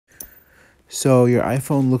So your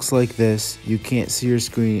iPhone looks like this. You can't see your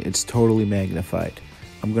screen. It's totally magnified.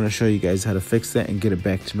 I'm going to show you guys how to fix that and get it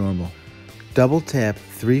back to normal. Double tap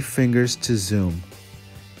 3 fingers to zoom.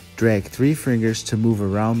 Drag 3 fingers to move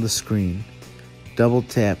around the screen. Double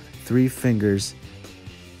tap 3 fingers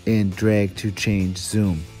and drag to change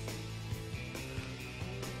zoom.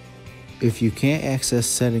 If you can't access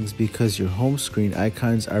settings because your home screen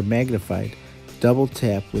icons are magnified, double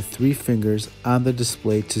tap with 3 fingers on the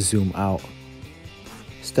display to zoom out.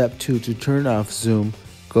 Step 2, to turn off zoom,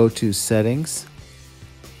 go to Settings,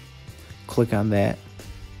 click on that.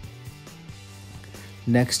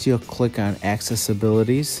 Next, you'll click on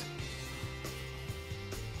Accessibilities.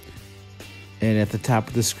 And at the top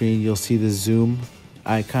of the screen, you'll see the zoom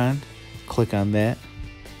icon. Click on that.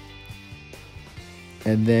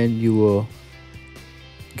 And then you will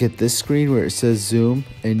get this screen where it says zoom,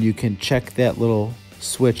 and you can check that little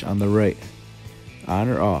switch on the right, on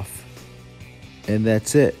or off. And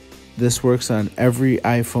that's it. This works on every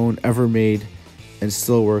iPhone ever made and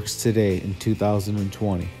still works today in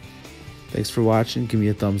 2020. Thanks for watching. Give me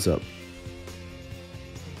a thumbs up.